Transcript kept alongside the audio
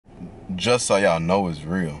just so y'all know it's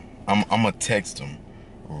real, I'm gonna text him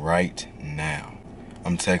right now.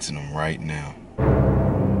 I'm texting him right now.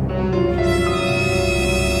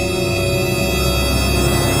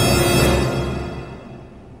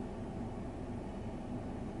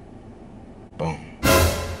 Boom.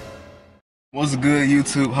 What's good,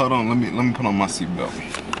 YouTube? Hold on, let me put on my seatbelt.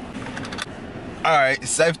 All right,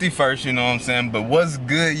 safety first, you know what I'm saying? But what's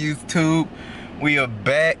good, YouTube? We are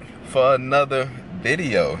back for another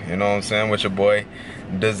video, you know what I'm saying, with your boy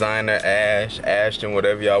Designer Ashton,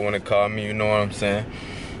 whatever y'all want to call me, you know what I'm saying.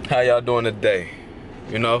 How y'all doing today?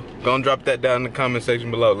 You know, gonna drop that down in the comment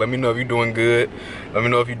section below. Let me know if you're doing good. Let me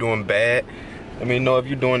know if you're doing bad. Let me know if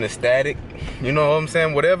you're doing ecstatic. You know what I'm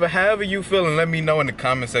saying? Whatever, however you feeling, let me know in the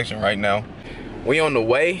comment section right now. We on the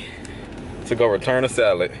way to go return a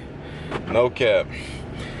salad. No cap.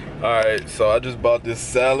 Alright, so I just bought this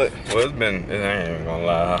salad. Well, I ain't even gonna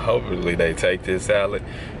lie. Hopefully they take this salad,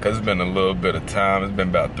 because it's been a little bit of time. It's been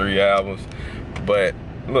about 3 hours. But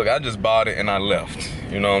look, I just bought it and I left.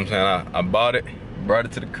 You know what I'm saying? I bought it, brought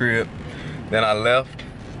it to the crib, then I left.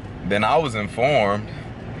 Then I was informed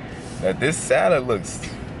that this salad looks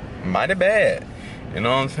mighty bad. You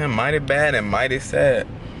know what I'm saying? Mighty bad and mighty sad.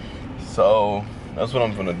 So that's what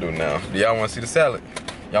I'm gonna do now. Do y'all wanna see the salad?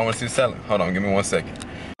 Y'all wanna see the salad? Hold on, give me 1 second.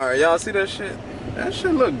 All right, y'all see that shit? That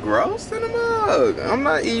shit look gross in the mug. I'm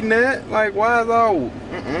not eating that. Like, why is all,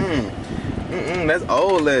 that's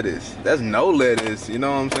old lettuce. That's no lettuce, you know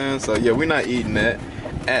what I'm saying? So yeah, we're not eating that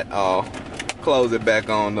at all. Close it back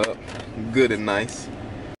on up, good and nice.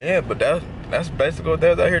 Yeah, but that's basically what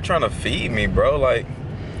they're out here trying to feed me, bro. Like,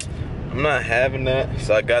 I'm not having that.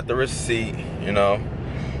 So I got the receipt, you know,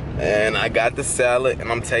 and I got the salad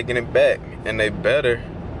and I'm taking it back, and they better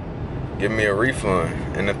give me a refund.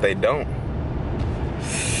 And if they don't,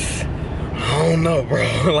 I don't know, bro.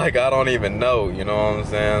 Like, I don't even know, you know what I'm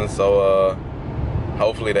saying? So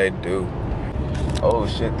hopefully they do. Oh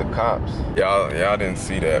shit, the cops. Y'all didn't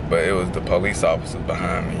see that, but it was the police officer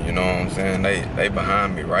behind me, you know what I'm saying? They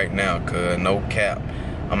behind me right now, cuz no cap.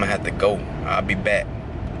 I'ma have to go. I'll be back.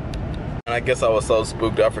 And I guess I was so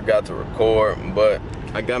spooked I forgot to record, but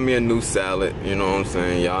I got me a new salad, you know what I'm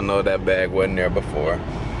saying? Y'all know that bag wasn't there before.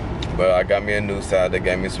 But I got me a new salad. They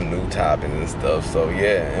gave me some new toppings and stuff. So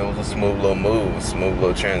yeah, it was a smooth little move, a smooth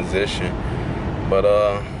little transition. But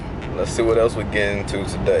let's see what else we get into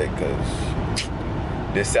today,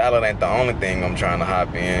 cause this salad ain't the only thing I'm trying to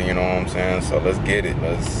hop in, you know what I'm saying? So let's get it.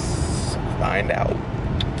 Let's find out.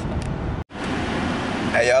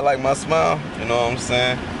 Hey, y'all like my smile? You know what I'm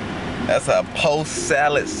saying? That's a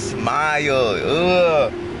post-salad smile.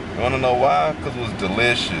 Ugh. You wanna know why? Cause it was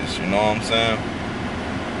delicious, you know what I'm saying?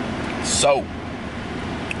 So,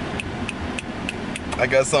 I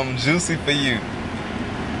got something juicy for you.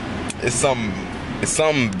 It's something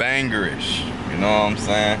bangerish, you know what I'm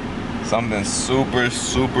saying? Something super,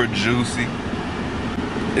 super juicy.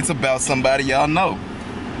 It's about somebody y'all know.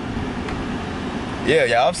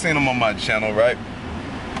 Yeah, I've seen him on my channel, right?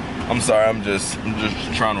 I'm sorry, I'm just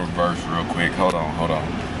trying to reverse real quick. Hold on.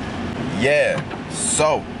 Yeah,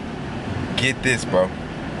 so, get this, bro.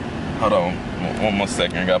 Hold on, one more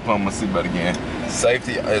second. I gotta put on my seatbelt again.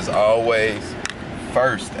 Safety is always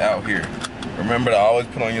first out here. Remember to always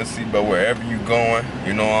put on your seatbelt wherever you're going.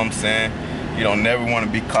 You know what I'm saying? You don't never want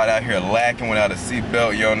to be caught out here lacking without a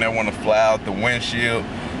seatbelt. You don't never want to fly out the windshield.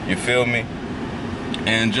 You feel me?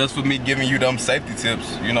 And just for me giving you them safety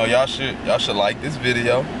tips, you know, y'all should like this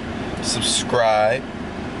video, subscribe,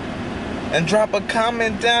 and drop a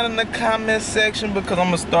comment down in the comment section, because I'm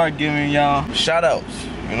gonna start giving y'all shout outs.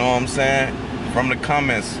 You know what I'm saying? From the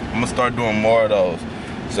comments, I'm gonna start doing more of those.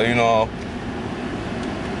 So, you know,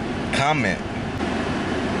 comment.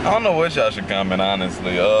 I don't know what y'all should comment,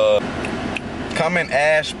 honestly. Comment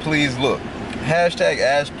Ash, please look. Hashtag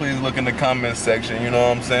Ash, please look in the comment section, you know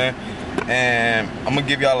what I'm saying? And I'm gonna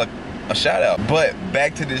give y'all a shout out. But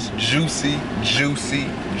back to this juicy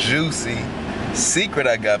secret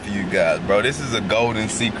I got for you guys, bro. This is a golden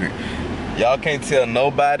secret. Y'all can't tell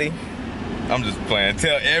nobody. I'm just playing.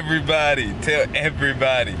 Tell everybody.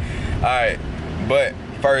 Alright, but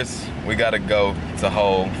first we gotta go to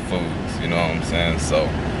Whole Foods, you know what I'm saying? So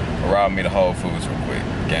rob me to Whole Foods real quick.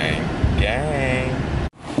 Gang.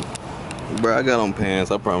 Bro, I got on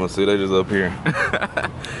pants, I promise you, they just up here.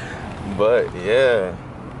 But yeah,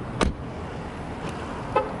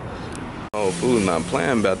 Whole Foods not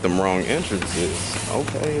playing about them wrong entrances.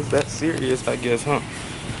 Okay, is that serious? I guess, huh?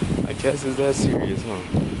 I guess it's that serious, huh?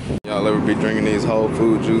 Y'all ever be drinking these Whole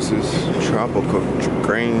Food juices? Tropical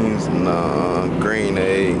greens? Nah, green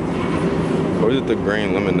egg. Or is it the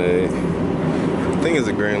green lemonade? think it's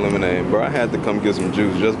a green lemonade, bro. I had to come get some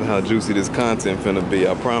juice just for how juicy this content finna be,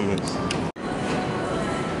 I promise.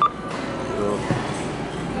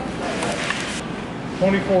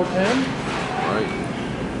 2410. Alright.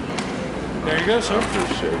 There you go, sir.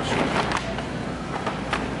 Appreciate you.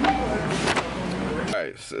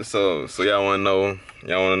 Alright, so y'all wanna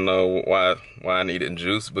know why I needed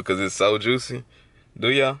juice? Because it's so juicy.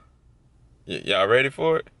 Do y'all? Y'all ready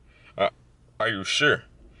for it? Are you sure?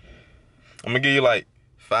 I'm gonna give you like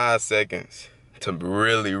 5 seconds to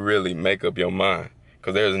really make up your mind.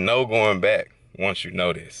 Cause there's no going back once you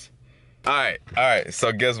know this. Alright,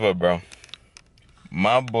 so guess what, bro?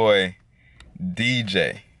 My boy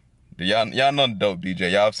DJ. Y'all know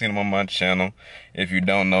DopeDj. Y'all have seen him on my channel. If you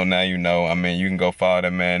don't know, now you know. I mean, you can go follow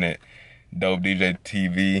that man at DopeDj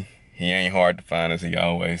TV. He ain't hard to find, as he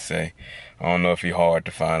always say. I don't know if he hard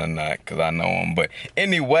to find or not, because I know him. But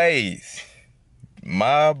anyways,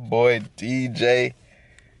 my boy DJ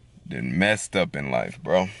done messed up in life,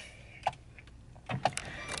 bro.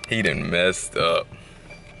 He done messed up.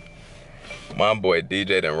 My boy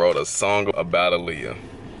DJ done wrote a song about Allyiah.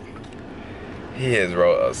 He has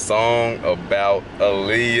wrote a song about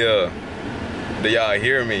Allyiah. Do y'all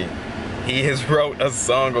hear me? He has wrote a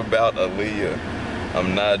song about Allyiah.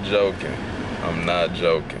 I'm not joking. I'm not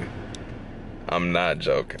joking. I'm not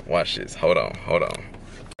joking. Watch this. Hold on.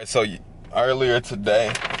 So earlier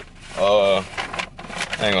today, I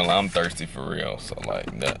ain't gonna lie, I'm thirsty for real. So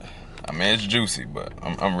like that. I mean, it's juicy, but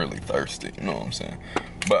I'm really thirsty. You know what I'm saying?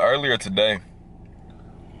 But earlier today,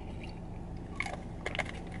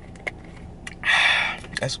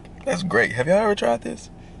 that's great. Have y'all ever tried this?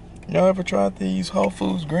 Y'all ever tried these Whole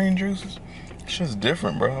Foods green juices? It's just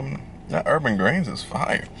different, bro. That Urban Greens is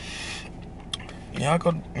fire. Y'all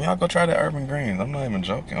go try that Urban Greens. I'm not even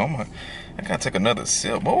joking. Oh my, I gotta take another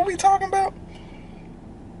sip. What were we talking about?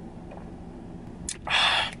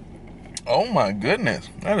 Oh my goodness,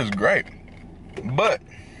 that is great. But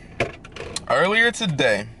earlier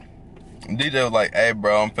today, DJ was like, "Hey,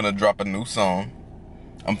 bro, I'm finna drop a new song.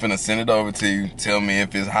 I'm finna send it over to you. Tell me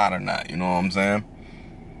if it's hot or not." You know what I'm saying?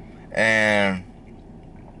 And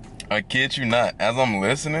I kid you not, as I'm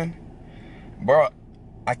listening, bro,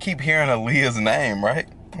 I keep hearing Allyiah's name, right?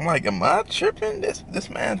 I'm like, am I tripping? This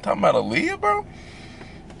man talking about Allyiah, bro?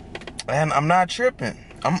 And I'm not tripping.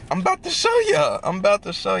 I'm about to show y'all.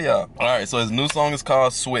 All right, so his new song is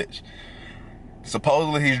called Switch.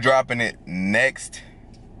 Supposedly he's dropping it next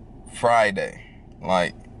Friday.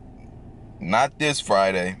 Like, not this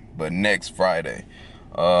Friday, but next Friday.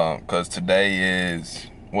 Cause today's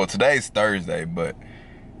Thursday, but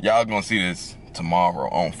y'all gonna see this tomorrow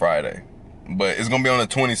on Friday. But it's gonna be on the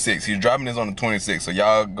 26th. He's dropping this on the 26th. So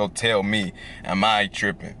y'all go tell me, am I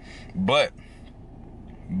tripping? But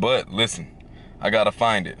listen, I gotta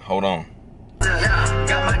find it. Hold on.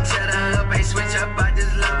 Got my cheddar up, ain't switch up, I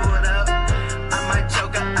just leveled up. I might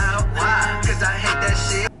choke her out, why? Cause I hate that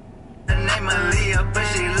shit. The name Allyiah, but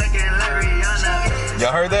she looking like Rihanna.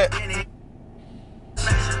 Y'all heard that?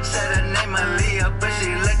 Said her name Allyiah, but she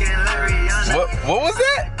looking like Rihanna. What was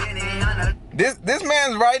that? This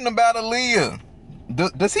man's writing about Allyiah.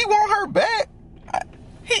 Does he want her back?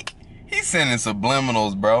 He's sending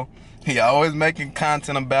subliminals, bro. He always making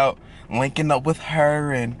content about linking up with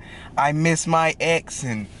her and I miss my ex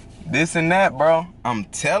and this and that, bro. I'm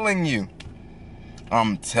telling you.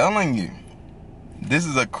 This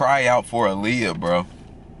is a cry out for Allyiah, bro.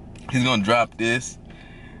 He's gonna drop this.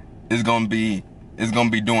 It's gonna be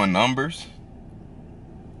doing numbers.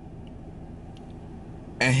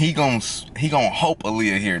 And he gonna hope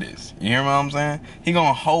Allyiah hear this. You hear what I'm saying? He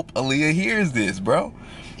gonna hope Allyiah hears this, bro.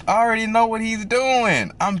 I already know what he's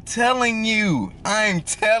doing. I'm telling you.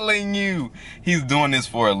 He's doing this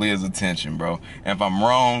for Allyiah's attention, bro. And if I'm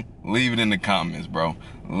wrong, leave it in the comments, bro.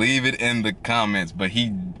 Leave it in the comments. But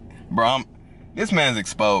this man's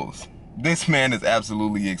exposed. This man is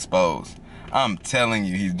absolutely exposed. I'm telling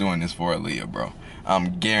you, he's doing this for Allyiah, bro.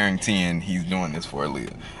 I'm guaranteeing he's doing this for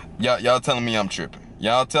Allyiah. Y'all telling me I'm tripping.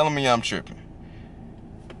 Y'all telling me I'm tripping.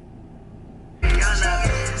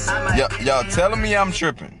 Y'all telling me I'm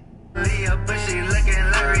tripping.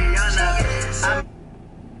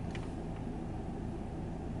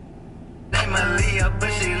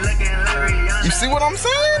 You see what I'm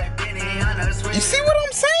saying?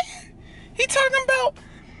 He talking about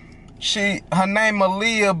her name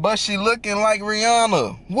Allyiah, but she looking like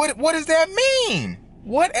Rihanna. What does that mean?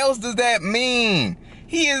 What else does that mean?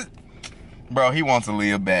 Bro, he wants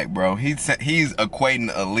Allyiah back, bro. He's equating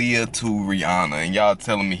Allyiah to Rihanna, and y'all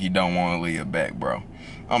telling me he don't want Allyiah back, bro.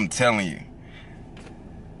 I'm telling you.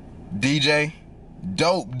 DJ,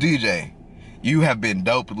 DopeDj, You have been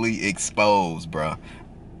dopely exposed, bro.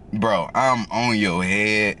 Bro, I'm on your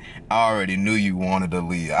head. I already knew you wanted to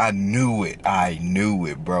leave. I knew it,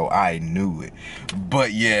 bro. I knew it.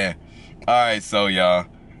 But yeah, alright, so y'all,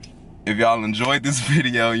 if y'all enjoyed this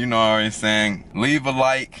video, you know what I'm saying, leave a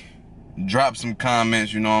like, drop some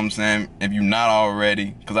comments, you know what I'm saying, if you're not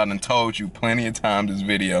already, because I done told you plenty of times this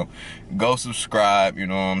video. Go subscribe, you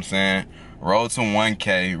know what I'm saying, roll to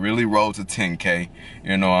 1K, really roll to 10K,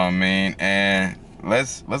 you know what I mean, and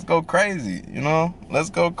let's go crazy, you know, let's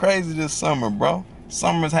go crazy this summer, bro.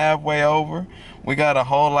 Summer's halfway over, we got a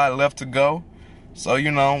whole lot left to go, so you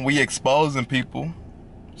know, we exposing people.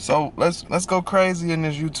 So let's go crazy in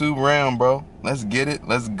this YouTube realm, bro. Let's get it.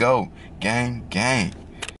 Let's go. Gang, gang.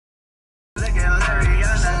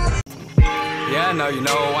 Yeah, I know you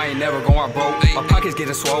know I ain't never going broke. My pockets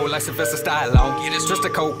getting swole like Sylvester Stallone. Just a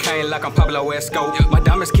cocaine like I'm Pablo Escobar. My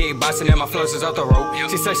diamonds keep busting and my flows is off the rope.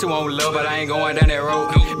 She said she won't love, but I ain't going down that road.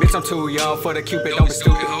 Bitch, I'm too young for the Cupid, don't be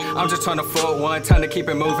stupid. I'm just trying to fuck one, trying to keep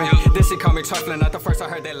it moving. Then she call me trifling, not the first I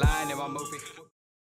heard that line in my movie.